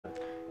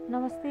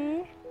नमस्ते।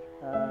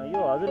 यो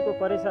हजुरको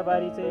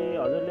करेसाबारी चाहिँ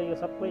हजुरले यो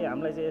सबै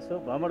हामीलाई चाहिँ यसो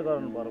भ्रमण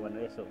गराउनु पर्यो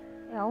भनेर यसो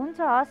हुन्छ,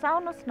 हस्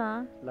आउनुहोस्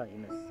न। ल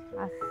हिँड्नुहोस्।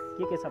 हस्।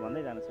 के छ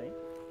भन्दै जानुहोस् है।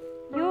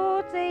 यो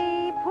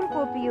चाहिँ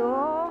फुलकोपी हो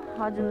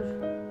हजुर।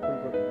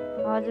 फुलकोपी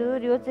हजुर,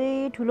 यो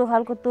चाहिँ ठुलो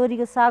खालको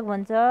तोरीको साग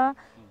भन्छ,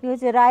 यो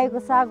चाहिँ रायोको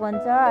साग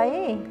भन्छ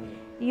है।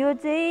 यो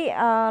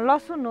चाहिँ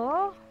लसुन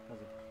हो।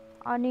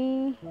 अनि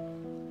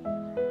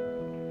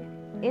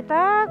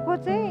यताको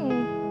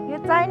चाहिँ यो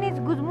चाइनिज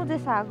गुजमुजे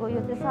साग हो।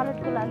 यो चाहिँ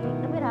सलादको लागि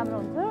एकदमै राम्रो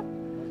हुन्छ।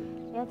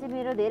 यहाँ चाहिँ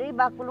मेरो धेरै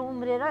बाक्लो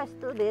उम्रेर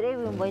यस्तो धेरै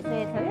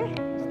भइसकेको छ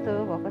कि यस्तो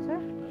भएको छ।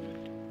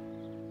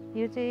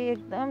 यो चाहिँ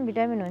एकदम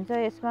भिटामिन हुन्छ,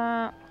 यसमा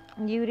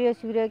युरिया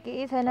सुरिया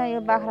केही छैन। यो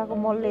बाख्राको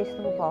मलले यस्तो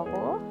भएको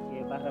हो।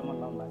 यो बाख्रा मल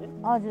लाउनु भएको?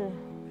 हजुर,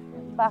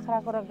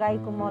 बाख्राको र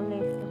गाईको मलले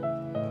यस्तो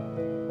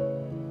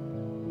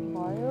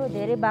भयो।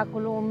 धेरै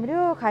बाक्लो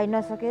उम्र्यो, खाइ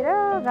नसकेर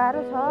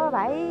गाह्रो छ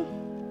भाइ।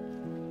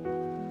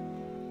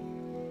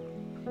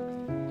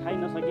 खाइ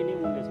नसकिने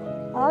उम्रेछ?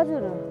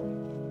 हजुर।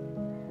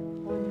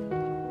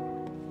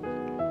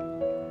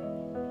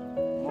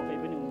 मकै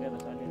पनि उम्रेको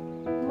छ अलि?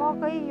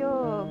 मकै यो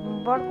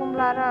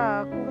बडकुम्ला र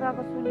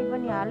कुखुराको सुली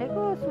पनि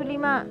हालेको,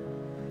 सुलीमा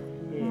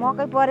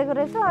मकै परेको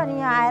रहेछ अनि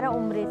यहाँ आएर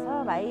उम्रेछ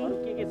भाइ।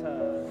 के छ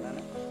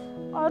नाना?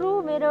 अरू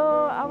मेरो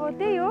अब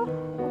त्यही हो,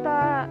 उता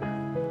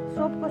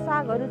सोपको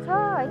सागहरू छ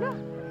होइन,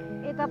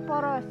 यता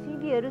पर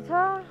सिमीहरू छ,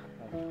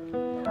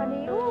 अनि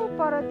ऊ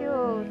पर त्यो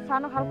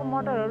सानो खालको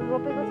मटरहरू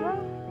रोपेको छ।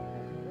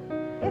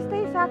 यस्तै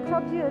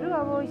सागसब्जीहरू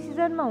अब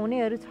सिजनमा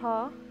हुनेहरू छ।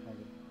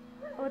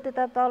 अब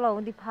त्यता तल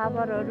हुँदी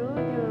फापरहरू,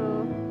 त्यो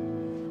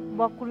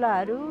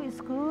बकुलाहरू,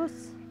 इस्कुस।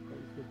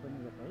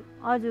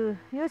 हजुर,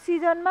 यो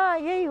सिजनमा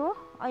यही हो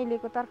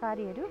अहिलेको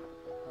तरकारीहरू।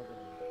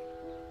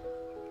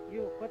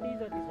 यो कति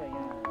जति छ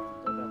यहाँ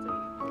जग्गा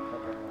चाहिँ?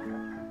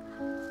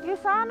 यो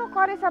सानो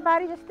करेसा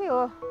बारी जस्तै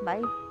हो भाइ,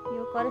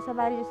 यो करेसा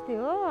बारी जस्तै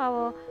हो। अब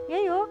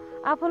यही हो,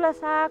 आफूलाई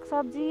साग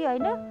सब्जी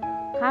होइन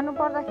खानु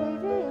पर्दाखेरि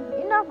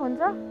चाहिँ इनफ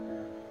हुन्छ,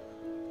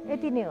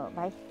 यति नै हो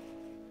भाइ।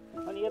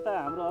 अनि यता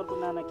हाम्रो अर्को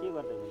नाना के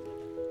गर्दै हुन्छ?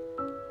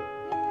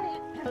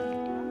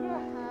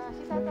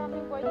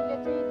 सीताकामी बहिनीले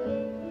चाहिँ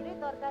धेरै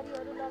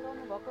तरकारीहरू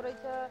लगाउनु भएको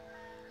रहेछ।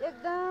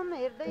 एकदम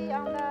हेर्दै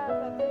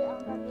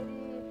आउँदाखेरि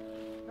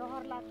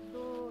रहर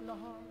लाग्दो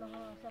लह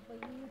सबै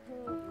मिठो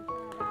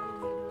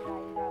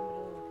राई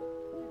राम्रो,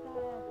 यता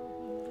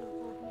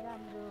कोपी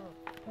राम्रो।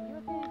 यो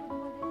चाहिँ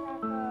गुजमुजे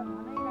साग त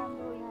झनै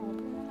राम्रो। यहाँ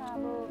हेर्नु न,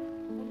 अब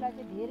उसलाई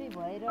चाहिँ धेरै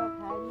भएर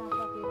खाइ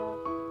नसकेर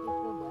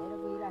त्यस्तो भएर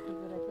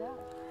गइराखेको रहेछ।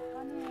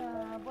 अनि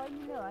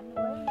बहिनीले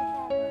भन्नुभयो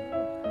यो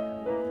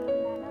सागहरू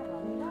नाना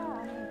भनेर,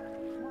 अनि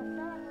म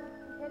सानो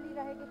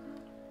खेलिरहेको छु।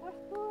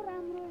 कस्तो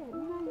राम्रो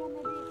हेर्नु न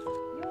यहाँनिर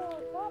यो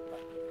सब।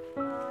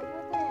 यो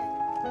चाहिँ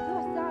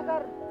जोस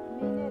जाँगर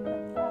मिहिनेत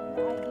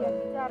आइडिया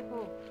विचारको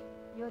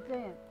यो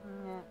चाहिँ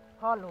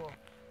फल हो।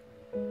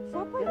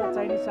 सबै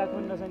चाइनिज साग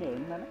पनि रहेछ नि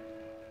होइन नाना?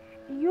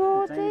 यो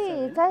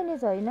चाहिँ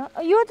चाइनिज होइन,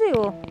 यो चाहिँ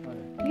हो,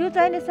 यो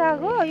चाइनिज साग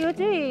हो। यो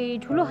चाहिँ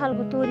ठुलो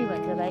खालको तोरी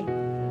भन्छ भाइ।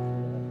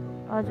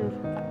 हजुर।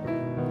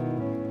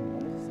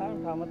 सानो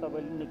ठाउँमा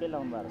तपाईँले निकै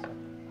लाउनु भएको छ?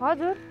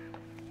 हजुर।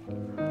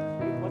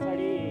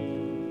 पछाडि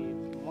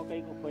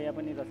मकैको खोया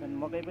पनि रहेछन्,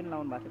 मकै पनि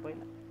लाउनु भएको थियो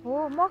पहिला? हो,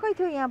 मकै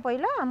थियो यहाँ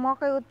पहिला,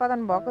 मकै उत्पादन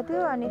भएको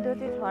थियो। अनि त्यो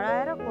चाहिँ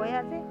छोडाएर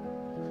खोया चाहिँ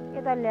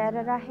यता ल्याएर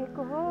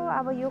राखेको हो।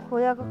 अब यो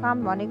खोयाको काम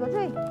भनेको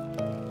चाहिँ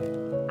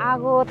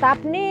आगो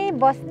ताप्ने,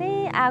 बस्ने,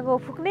 आगो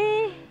फुक्ने।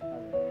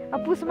 अब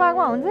पुस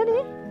माघमा हुन्छ नि,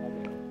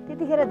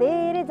 त्यतिखेर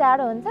धेरै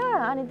जाडो हुन्छ,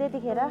 अनि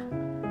त्यतिखेर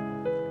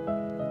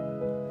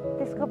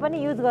त्यसको पनि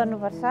युज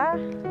गर्नुपर्छ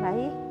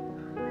भाइ।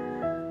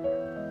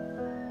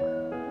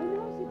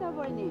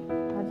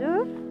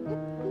 हजुर।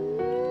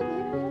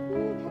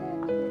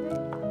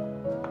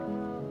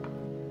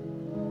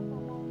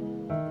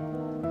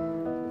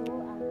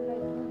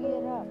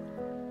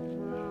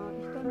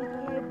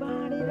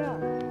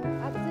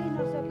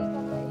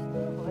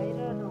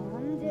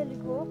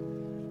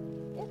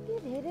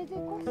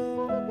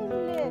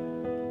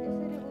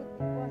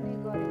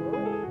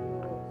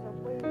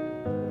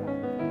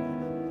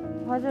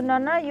 हजुर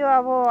नाना, यो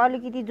अब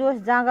अलिकति जोस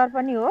जाँगर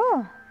पनि हो।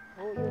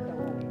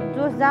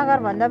 जोस जाँगर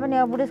भन्दा पनि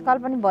अब बुढेसकाल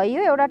पनि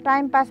भइयो, एउटा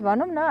टाइम पास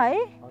भनौँ न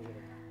है,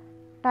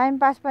 टाइम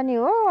पास पनि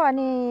हो।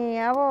 अनि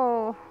अब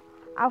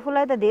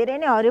आफूलाई त धेरै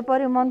नै हरियो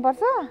परियो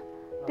मनपर्छ,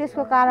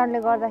 त्यसको कारणले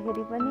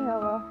गर्दाखेरि पनि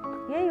अब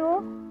यही हो।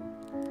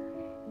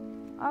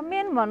 अब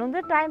मेन भनौँ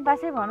चाहिँ टाइम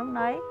पासै भनौँ न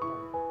है,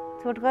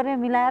 छोटकरी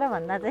मिलाएर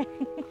भन्दा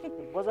चाहिँ।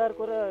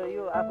 बजारको र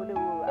यो आफूले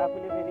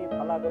फेरि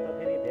फलाएको त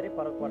फेरि धेरै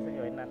फरक पर्छ नि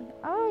होइन?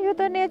 यो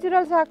त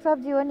नेचुरल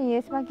सागसब्जी हो नि,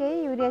 यसमा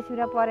केही युरिया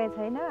सुरिया परेको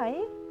छैन है।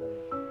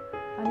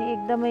 अनि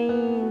एकदमै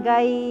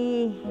गाई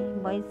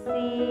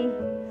भैँसी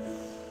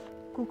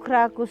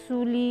कुखुराको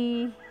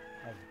सुली,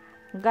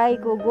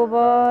 गाईको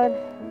गोबर,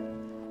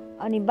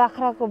 अनि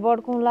बाख्राको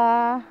बडकुँला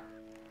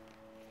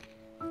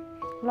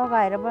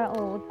लगाएर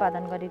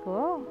उत्पादन गरेको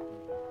हो।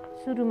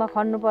 सुरुमा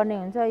खन्नुपर्ने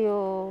हुन्छ, यो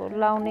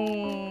लाउने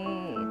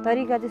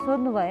तरिका चाहिँ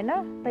सोध्नु भएन,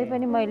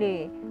 तैपनि मैले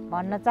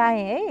भन्न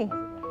चाहेँ है।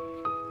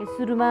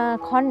 सुरुमा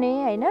खन्ने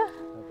होइन,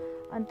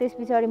 अनि त्यस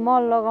पछाडि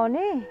मल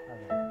लगाउने,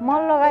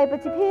 मल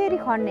लगाएपछि फेरि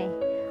खन्ने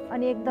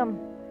अनि एकदम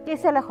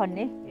त्यसैलाई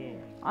खन्ने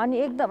अनि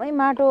एकदमै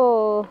माटो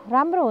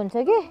राम्रो हुन्छ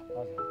कि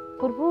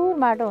फुरफुर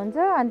माटो हुन्छ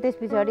अनि त्यस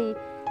पछाडि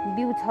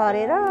बिउ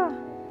छरेर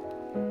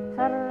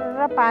सर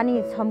पानी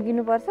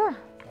छम्किनुपर्छ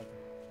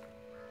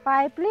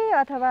पाइपले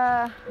अथवा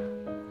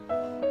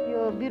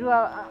यो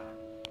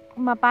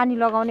बिरुवामा पानी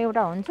लगाउने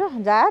एउटा हुन्छ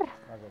जार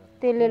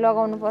त्यसले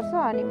लगाउनुपर्छ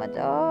अनि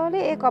मजाले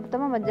एक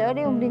हप्तामा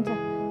मजाले उम्रिन्छ।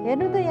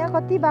 हेर्नु त यहाँ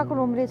कति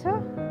बाक्लो उम्रेछ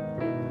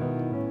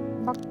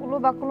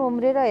बाक्लो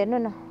उम्रेर हेर्नु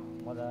न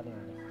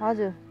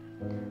हजुर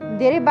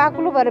धेरै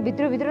बाक्लो भएर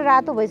भित्र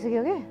रातो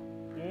भइसक्यो के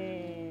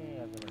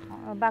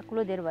बाक्लो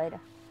धेरै भएर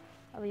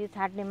अब यो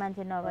छाट्ने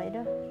मान्छे नभएर।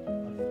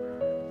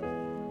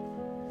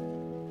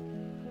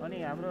 अनि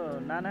हाम्रो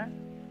नाना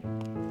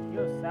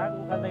यो साग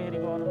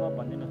उखाल्दाखेरिको अनुभव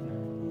भनिदिनुहोस् न।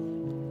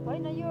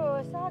 होइन यो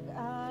साग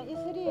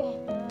यसरी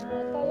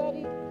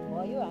तयारी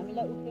भयो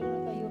हामीलाई उखेल्नु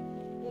त यो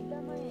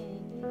एकदमै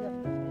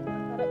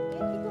तर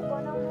यतिको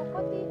बनाउन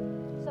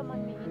कतिसम्म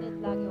मिहिनेत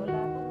लाग्यो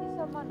होला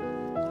कतिसम्म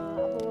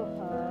अब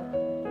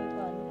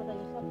भन्नुपर्दा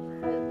यो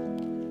सबै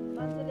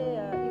मान्छेले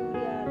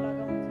युरिया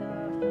लगाउँछ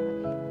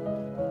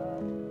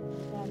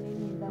हामी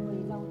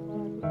दबाई लाउँछ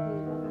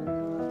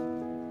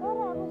तर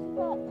अब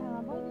सिधा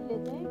बहिनीले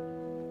चाहिँ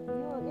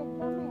यो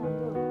एकदमै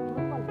हाम्रो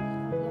लोकल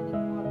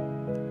अर्ग्यानिक मल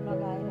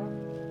लगाएर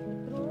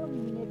यत्रो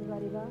मिहिनेत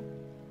गरेर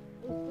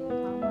यस्तो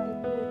ठाउँमा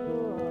यत्रो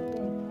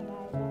चाहिँ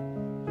लगाएर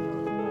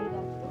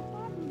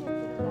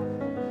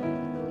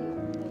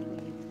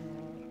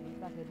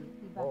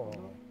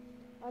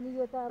अनि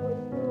यो त अब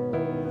यस्तो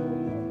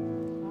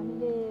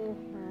हामीले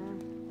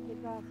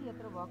एकासी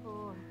यत्रो भएको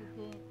त्यो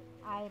चाहिँ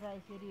आएर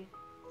यसरी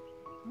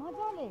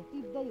मजाले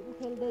टिप्दै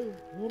उखेल्दै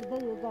हेर्दै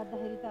यो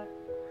गर्दाखेरि त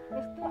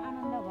यस्तो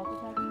आनन्द भएको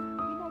छ कि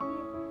किनकि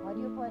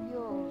हरियो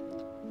परियो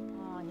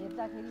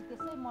हेर्दाखेरि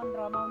त्यसै मन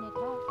रमाउने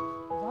छ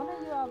झन्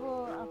यो अब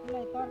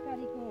आफूलाई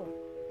तरकारीको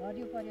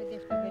हरियो परियो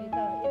देख्दाखेरि त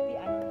यति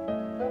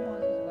आनन्द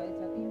महसुस भएछ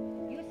कि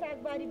यो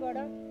सागबारीबाट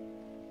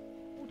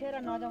उठेर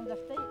नजाउँ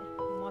जस्तै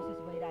महसुस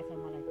भइरहेछ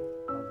मलाई त।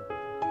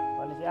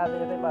 भनेपछि आज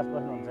यतै पास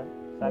बस्नुहुन्छ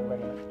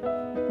सागबारीमा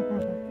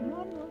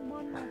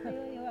मनमा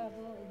थियो यो अब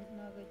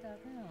नगए त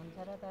कहाँ हुन्छ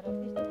र तर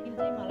त्यस्तो फिल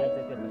चाहिँ मलाई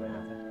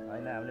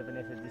होइन हामीले पनि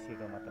यसो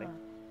जिस्केको मात्रै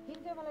फिल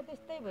चाहिँ मलाई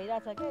त्यस्तै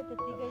भइरहेछ क्या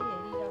त्यत्तिकै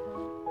हेरिरहेको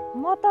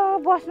म त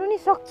बस्नु नि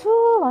सक्छु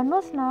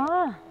भन्नुहोस् न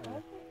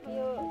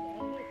यो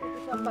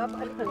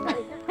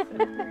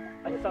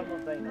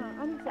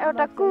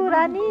एउटा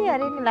कुरा नि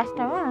अरे नि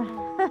लास्टमा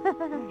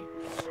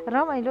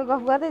रमाइलो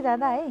गफ गर्दै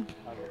जाँदा है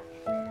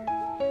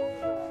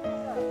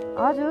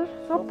हजुर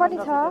सोप पनि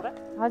छ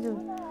हजुर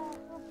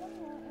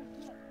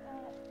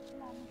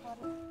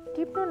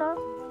टिप्नु न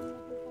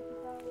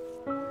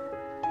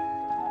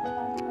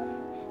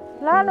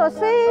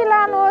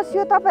लानुहोस्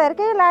यो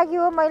तपाईँहरूकै लागि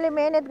हो मैले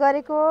मेहनत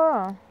गरेको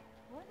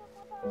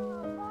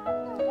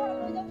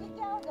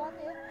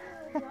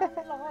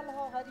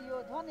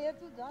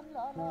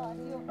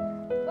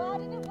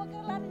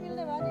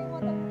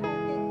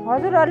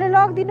हजुरहरूले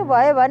लगिदिनु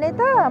भयो भने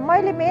त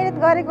मैले मेहनत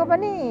गरेको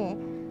पनि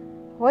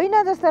होइन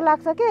जस्तो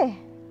लाग्छ के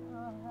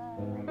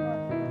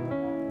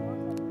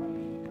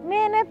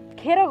मेहनत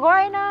खेर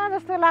गएन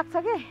जस्तो लाग्छ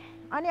के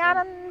अनि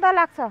आनन्द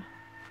लाग्छ।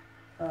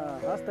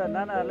 हस् त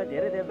नानाहरूलाई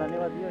धेरै धेरै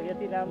धन्यवाद दियो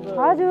यति राम्रो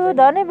हजुर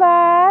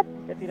धन्यवाद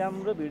यति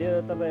राम्रो भिडियो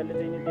तपाईँहरूले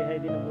चाहिँ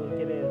देखाइदिनु भयो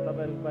के अरे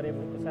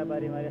तपाईँहरूको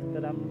बारीमा यस्तो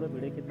राम्रो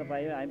भिडियो खिच्न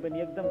पायो हामी पनि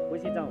एकदम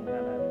खुसी छौँ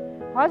नानाहरू।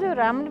 हजुर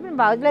हामीले पनि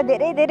भाउजूलाई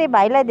धेरै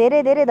भाइलाई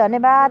धेरै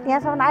धन्यवाद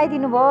यहाँसम्म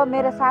आइदिनु भयो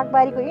मेरो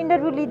सागबारीको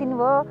इन्टरभ्यू लिइदिनु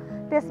भयो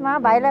त्यसमा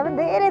भाइलाई पनि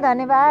धेरै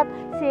धन्यवाद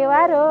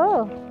सेवा हो।